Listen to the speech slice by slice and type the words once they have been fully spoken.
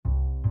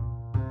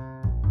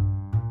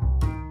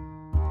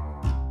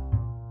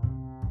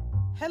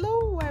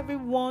Hello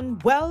everyone,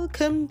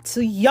 welcome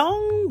to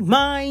Young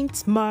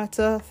Minds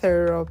Matter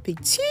Therapy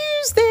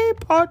Tuesday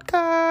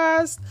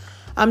podcast.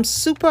 I'm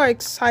super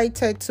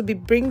excited to be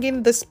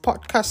bringing this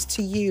podcast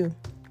to you.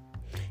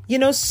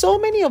 So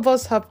many of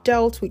us have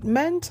dealt with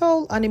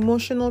mental and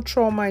emotional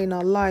trauma in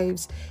our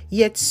lives,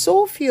 yet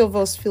so few of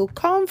us feel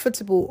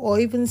comfortable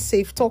or even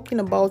safe talking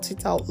about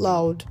it out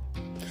loud.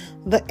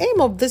 The aim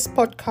of this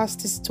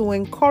podcast is to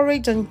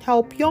encourage and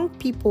help young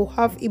people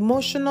have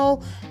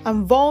emotional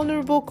and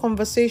vulnerable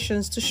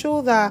conversations to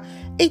show that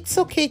it's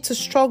okay to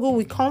struggle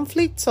with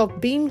conflicts of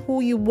being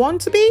who you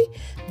want to be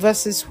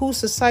versus who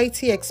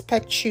society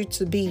expects you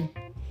to be.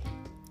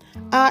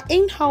 Our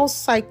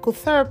in-house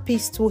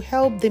psychotherapists will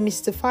help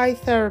demystify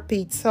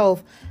therapy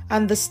itself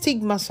and the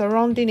stigma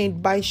surrounding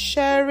it by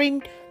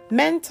sharing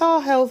mental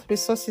health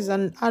resources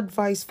and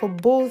advice for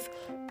both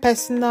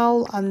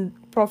personal and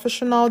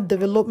professional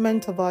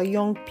development of our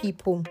young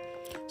people.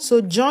 So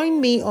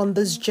join me on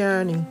this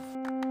journey.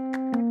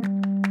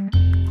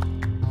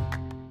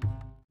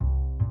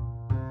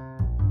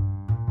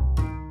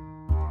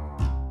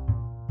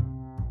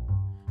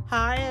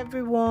 Hi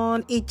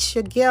everyone, it's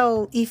your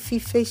girl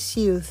Ife Face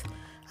Youth.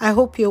 I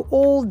hope you're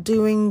all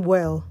doing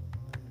well.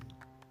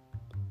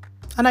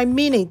 And I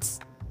mean it.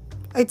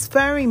 It's a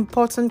very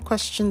important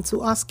question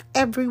to ask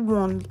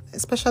everyone,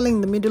 especially in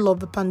the middle of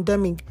the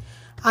pandemic.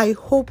 I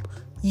hope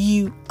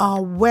you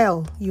are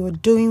well. You are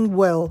doing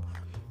well.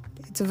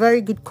 It's a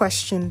very good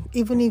question.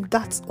 Even if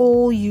that's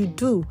all you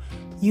do,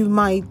 you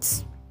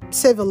might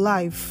save a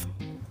life.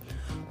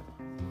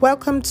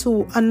 Welcome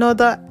to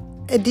another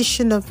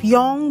edition of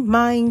Young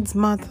Minds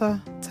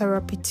Matter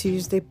Therapy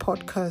Tuesday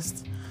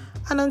podcast.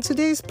 And on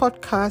today's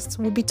podcast,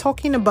 we'll be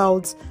talking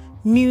about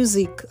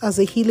music as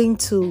a healing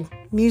tool,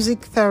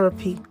 music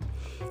therapy.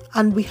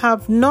 And we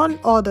have none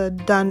other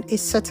than a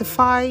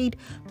certified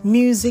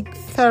music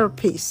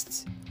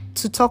therapist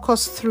to talk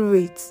us through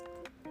it.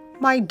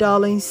 My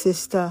darling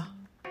sister,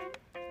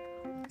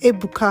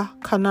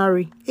 Ebuka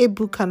Canary.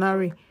 Ebu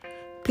Canary.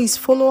 Please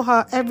follow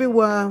her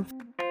everywhere.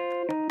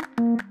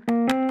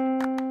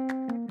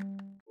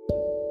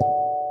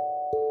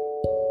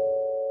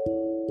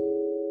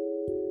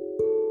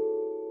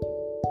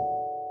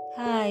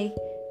 Hi,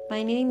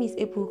 my name is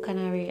Ebu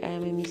Canary. I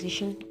am a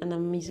musician and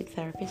I'm a music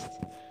therapist.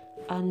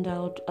 And I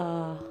would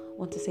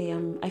want to say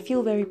I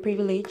feel very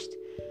privileged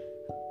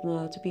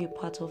to be a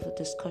part of a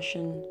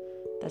discussion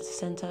that's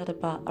centered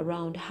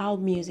around how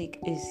music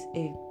is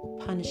a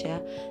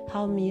panacea,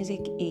 how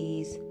music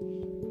is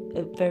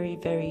a very,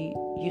 very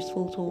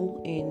useful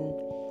tool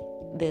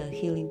in the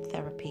healing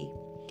therapy,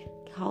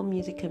 how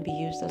music can be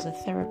used as a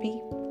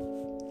therapy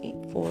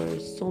for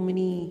so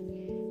many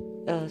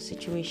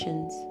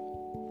situations.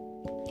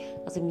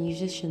 As a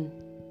musician,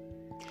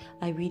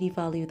 I really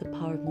value the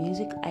power of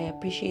music. I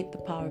appreciate the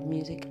power of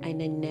music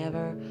and I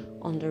never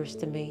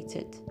underestimate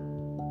it.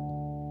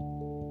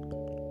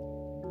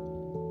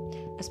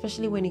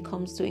 Especially when it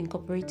comes to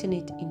incorporating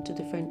it into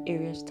different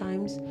areas,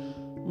 times,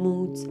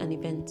 moods, and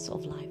events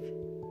of life.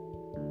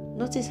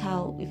 Notice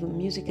how even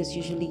music is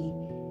usually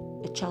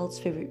a child's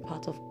favorite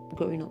part of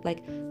growing up.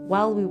 Like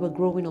while we were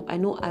growing up, I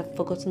know I've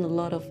forgotten a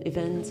lot of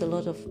events, a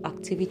lot of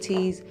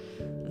activities,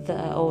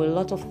 or a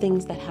lot of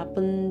things that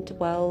happened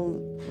while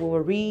we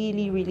were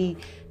really, really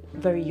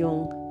very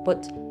young.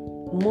 But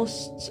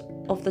most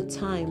of the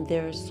time,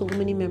 there are so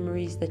many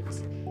memories that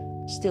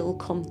still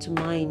come to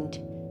mind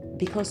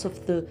because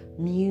of the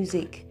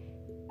music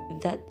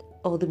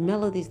or the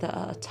melodies that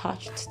are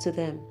attached to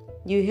them.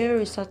 You hear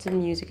a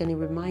certain music and it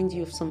reminds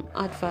you of some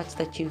adverts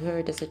that you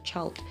heard as a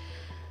child,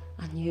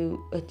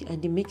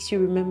 and it makes you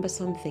remember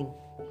something.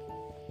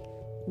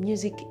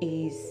 Music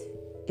is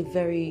a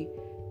very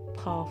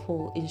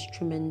powerful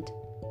instrument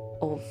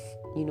of,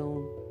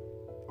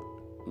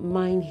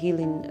 mind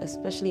healing.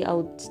 Especially, I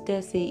would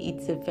dare say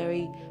it's a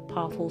very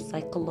powerful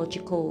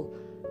psychological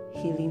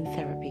healing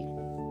therapy.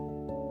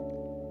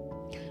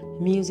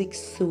 Music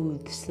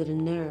soothes the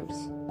nerves.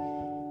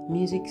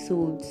 Music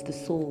soothes the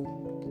soul.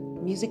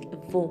 Music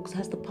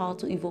has the power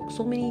to evoke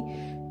so many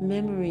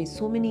memories,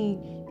 so many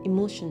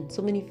emotions,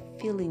 so many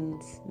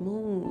feelings,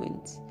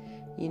 moments,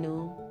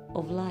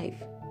 of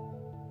life.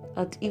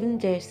 I'd even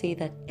dare say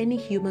that any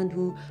human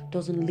who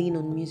doesn't lean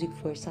on music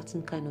for a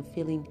certain kind of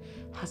feeling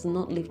has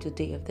not lived a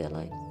day of their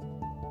life.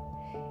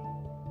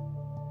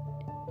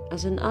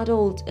 As an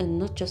adult, and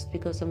not just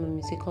because I'm a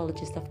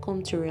musicologist, I've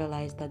come to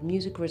realize that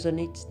music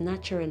resonates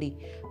naturally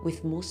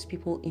with most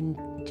people in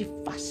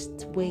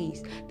vast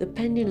ways,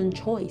 depending on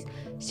choice,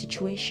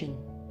 situation,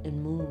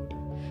 and mood.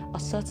 A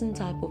certain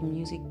type of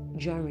music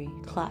genre,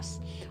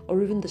 class,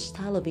 or even the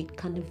style of it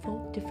can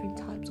evoke different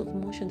types of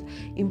emotions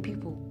in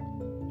people.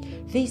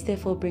 This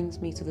therefore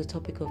brings me to the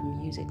topic of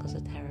music as a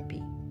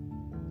therapy.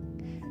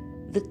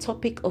 The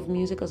topic of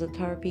music as a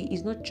therapy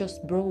is not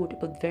just broad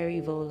but very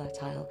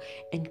volatile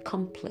and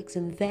complex,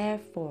 and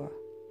therefore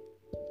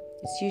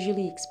It's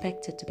usually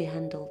expected to be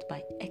handled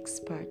by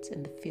experts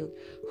in the field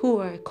who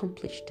are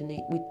accomplished in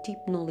it with deep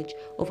knowledge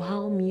of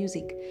how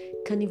music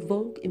can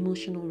evoke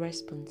emotional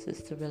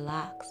responses to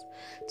relax,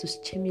 to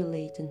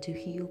stimulate, and to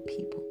heal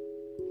people.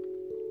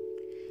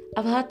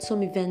 I've had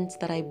some events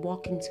that I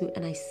walk into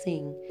and I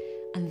sing,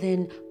 and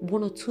then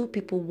one or two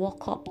people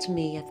walk up to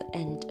me at the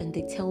end and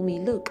they tell me,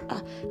 look,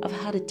 I've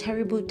had a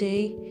terrible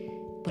day,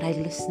 but I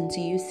listen to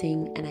you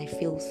sing and I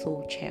feel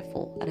so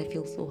cheerful and I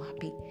feel so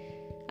happy.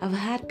 I've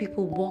had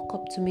people walk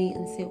up to me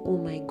and say, oh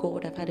my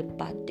God, I've had a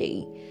bad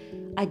day.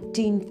 I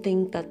didn't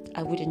think that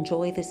I would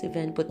enjoy this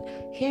event, but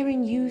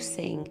hearing you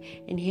sing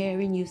and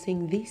hearing you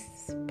sing this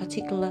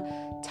particular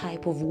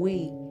type of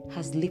way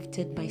has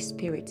lifted my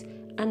spirit.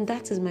 And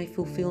that is my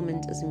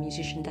fulfillment as a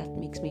musician. That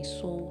makes me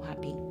so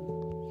happy.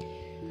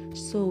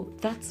 So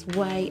that's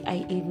why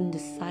I even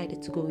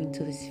decided to go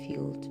into this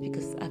field,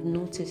 because I've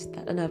noticed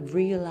that and I've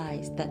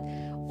realized that,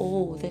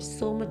 there's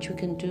so much we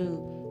can do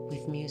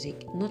with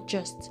music. Not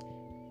just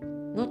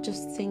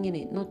singing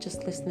it, not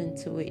just listening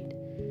to it,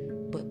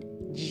 but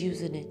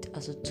using it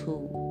as a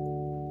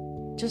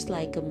tool. Just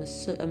like a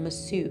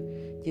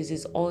masseuse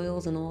uses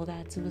oils and all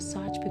that to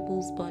massage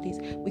people's bodies,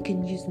 we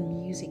can use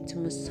music to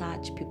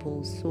massage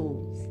people's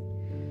souls.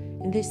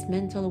 In this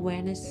mental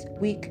awareness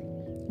week,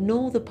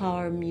 know the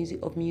power of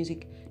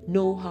music,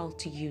 know how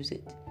to use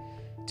it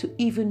to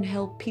even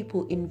help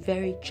people in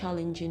very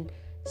challenging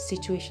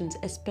situations,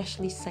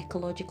 especially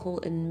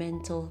psychological and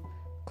mental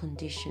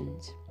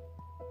conditions.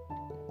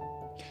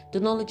 The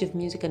knowledge of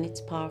music and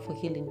its power for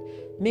healing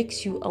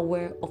makes you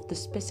aware of the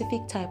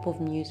specific type of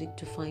music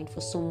to find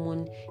for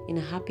someone in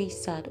a happy,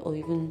 sad, or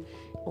even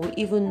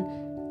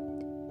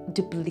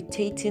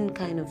debilitating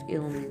kind of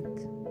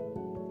ailment.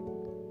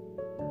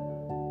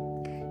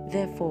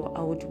 Therefore,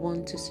 I would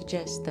want to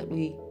suggest that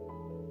we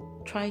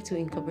try to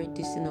incorporate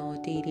this in our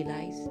daily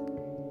lives.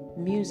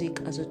 Music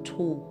as a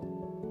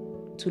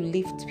tool to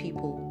lift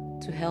people,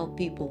 to help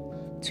people,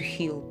 to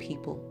heal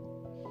people.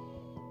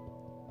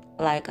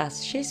 Like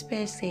as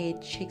Shakespeare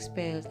said,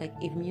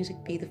 if music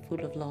be the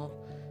food of love,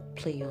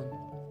 play on.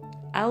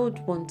 I would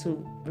want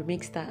to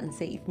remix that and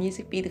say, if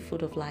music be the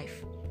food of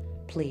life,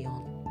 play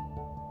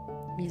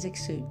on. Music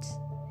suits,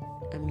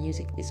 and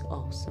music is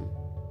awesome.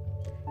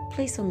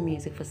 Play some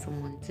music for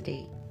someone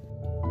today.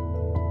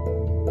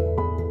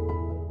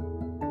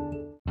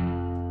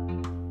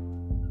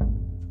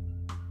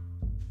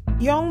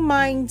 Young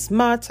Minds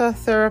Matter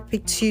Therapy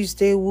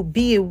Tuesday will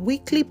be a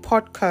weekly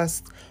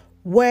podcast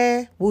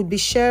where we'll be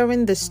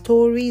sharing the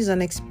stories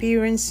and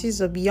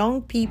experiences of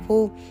young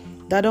people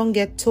that don't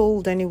get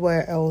told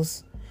anywhere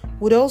else.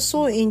 We'll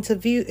also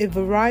interview a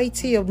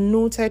variety of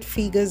noted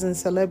figures and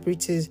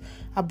celebrities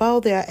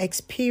about their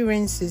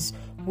experiences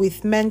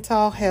with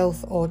mental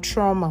health or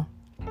trauma.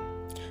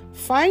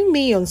 Find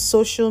me on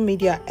social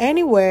media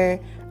anywhere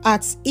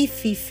at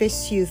Ifi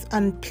Face Youth,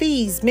 and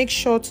please make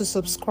sure to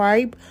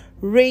subscribe,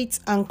 rate,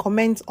 and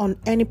comment on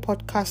any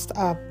podcast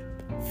app.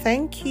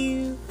 Thank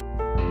you.